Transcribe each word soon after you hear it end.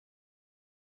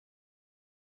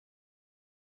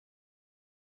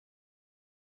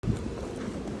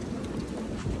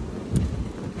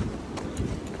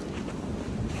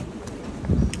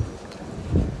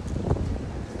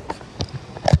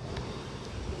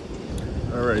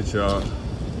Alright, y'all.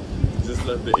 Just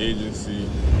left the agency.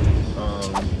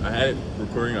 I had it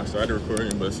recording, I started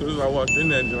recording, but as soon as I walked in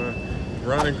that joint,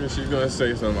 Veronica, she's gonna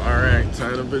say something. Alright,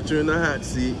 time to put you in the hot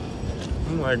seat.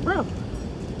 I'm like, bro.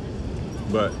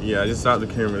 But yeah, I just stopped the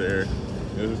camera there.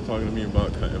 It was talking to me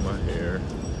about cutting my hair,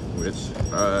 which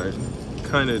I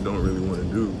kinda don't really wanna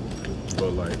do,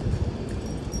 but like,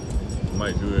 I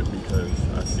might do it because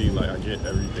I see, like, I get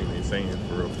everything they saying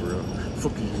for real, for real.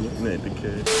 Fuck you looking at the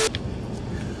kid.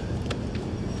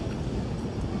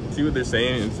 See what they're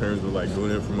saying in terms of like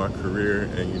doing it for my career,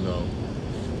 and you know,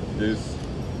 this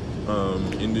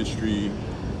industry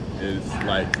is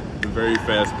like very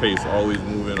fast paced, always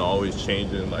moving, always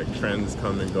changing, like trends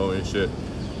come and go and shit.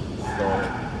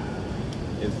 So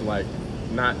it's like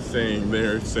not saying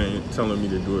they're telling me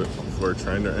to do it for a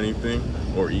trend or anything,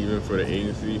 or even for the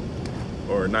agency,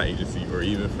 or not agency, or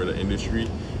even for the industry,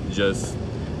 just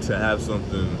to have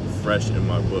something fresh in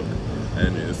my book.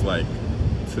 And it's like,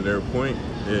 to their point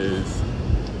is,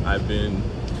 I've been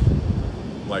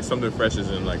like, something fresh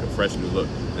is in like a fresh new look,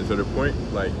 and to their point,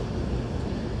 like,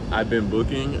 I've been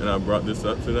booking, and I brought this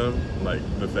up to them, like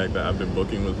the fact that I've been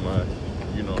booking with my,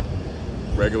 you know,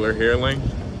 regular hair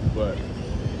length, but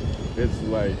it's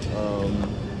like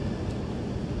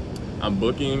I'm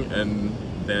booking, and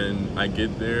then I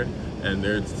get there and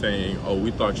they're saying, oh, we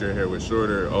thought your hair was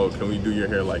shorter, oh, can we do your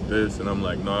hair like this? And I'm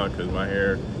like, nah, because my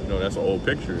hair, you know, that's an old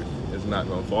picture, it's not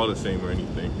gonna fall the same or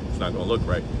anything, it's not gonna look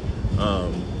right.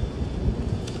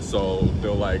 So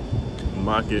they'll like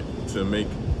mock it to make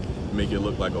it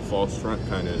look like a false front,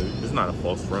 kind of. It's not a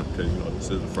false front because, you know,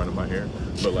 this is the front of my hair,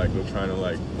 but like they're trying to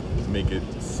like make it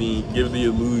seem, give the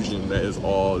illusion that it's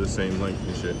all the same length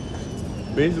and shit.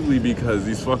 Basically because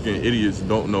these fucking idiots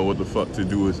don't know what the fuck to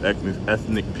do with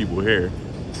ethnic people's hair,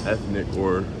 ethnic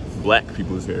or black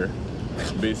people's hair,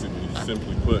 basically,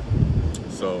 simply put.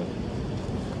 So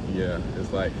yeah,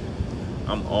 it's like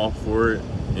I'm all for it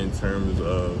in terms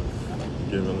of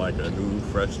giving like a new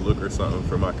fresh look or something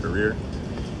for my career,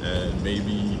 and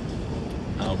maybe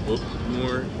I'll book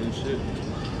more and shit,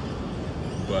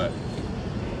 but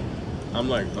I'm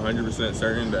like 100%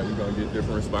 certain that we're gonna get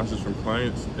different responses from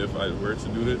clients if I were to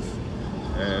do this.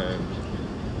 And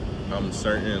I'm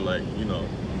certain, like, you know,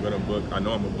 I'm gonna book, I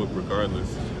know I'm gonna book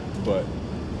regardless, but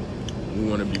we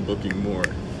wanna be booking more,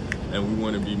 and we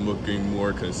wanna be booking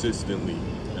more consistently,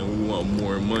 and we want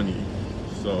more money.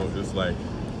 So it's like,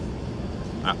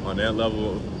 on that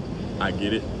level, I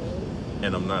get it,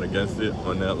 and I'm not against it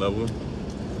on that level,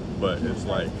 but it's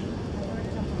like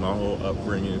my whole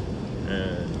upbringing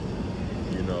and,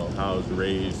 you know, how I was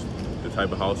raised, the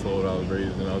type of household I was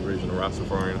raised in. I was raised in a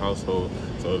Rastafarian household.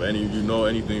 So if any of you know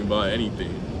anything about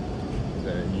anything,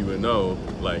 then you would know,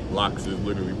 like, locks is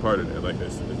literally part of that. Like,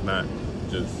 it's not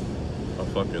just a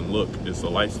fucking look, it's a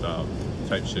lifestyle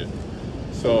type shit.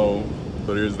 So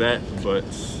there's that, but,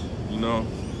 you know,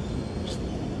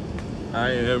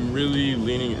 I am really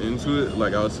leaning into it.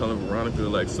 Like I was telling Veronica,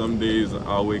 like some days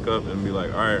I'll wake up and be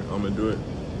like, all right, I'm gonna do it.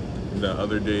 The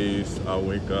other days I'll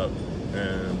wake up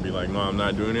and be like, no, I'm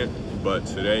not doing it. But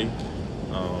today,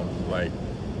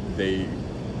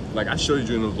 like I showed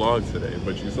you in the vlog today,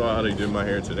 but you saw how they did my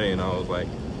hair today, and I was like,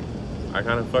 I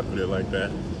kind of fuck with it like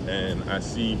that, and I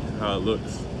see how it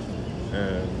looks,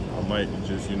 and I might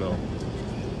just, you know,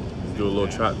 just do a little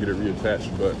chop, get it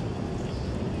reattached. But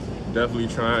definitely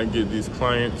try and get these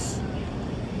clients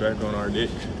back on our dick,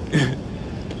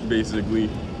 basically.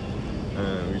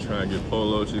 And we try and get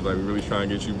Polo. She's like, we really try and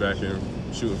get you back in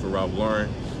shooting for Ralph Lauren,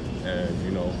 and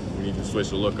you know, we need to switch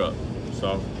the look up.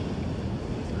 So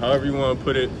however you want to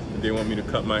put it, they want me to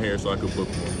cut my hair so I could book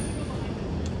more.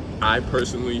 I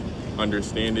personally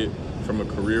understand it from a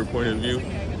career point of view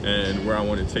and where I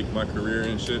want to take my career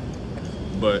and shit,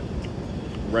 but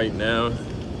right now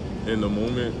in the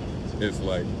moment it's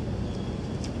like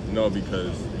no,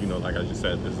 because, you know, like I just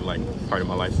said, this is like part of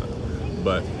my lifestyle,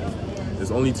 but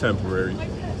it's only temporary.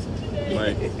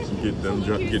 Might get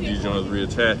these joints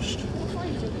reattached,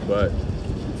 but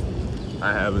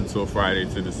I have until Friday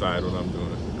to decide what I'm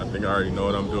doing. I think I already know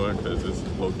what I'm doing because it's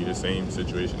low-key the same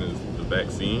situation as the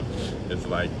vaccine. It's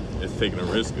like, it's taking a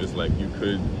risk. It's like you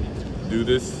could do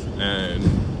this and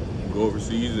go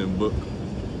overseas and book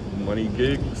money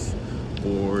gigs,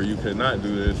 or you could not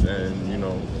do this and, you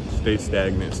know, stay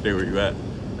stagnant, stay where you're at.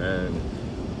 And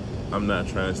I'm not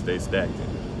trying to stay stagnant.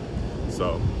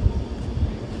 So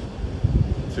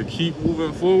to keep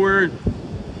moving forward,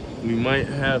 we might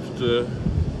have to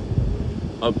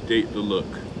update the look.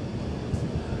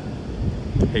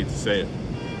 I hate to say it,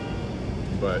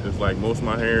 but it's like most of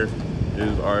my hair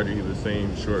is already the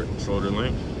same shoulder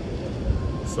length.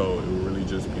 So it will really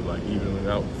just be like evening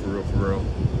out for real.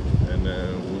 And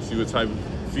then we'll see what type of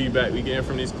feedback we get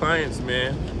from these clients,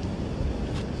 man.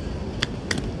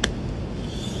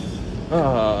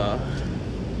 I'm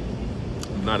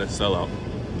not a sellout,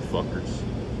 you fuckers.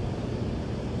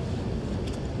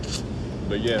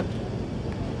 But yeah,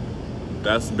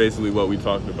 that's basically what we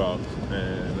talked about.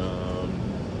 And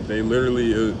they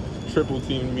literally triple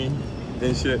teamed me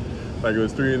and shit. Like, it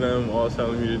was 3 of them all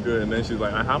telling me to do it. And then she's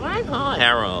like, how about I call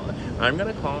Harold? I'm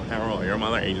gonna call Harold, your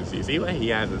mother agency, see what he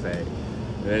has to say.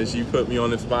 And then she put me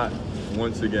on the spot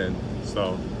once again.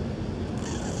 So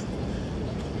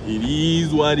it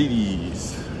is what it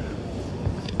is.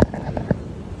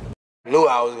 Knew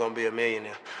I was gonna be a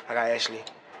millionaire. Like, I actually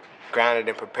grinded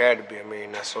and prepared to be a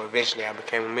millionaire. So eventually I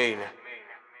became a millionaire.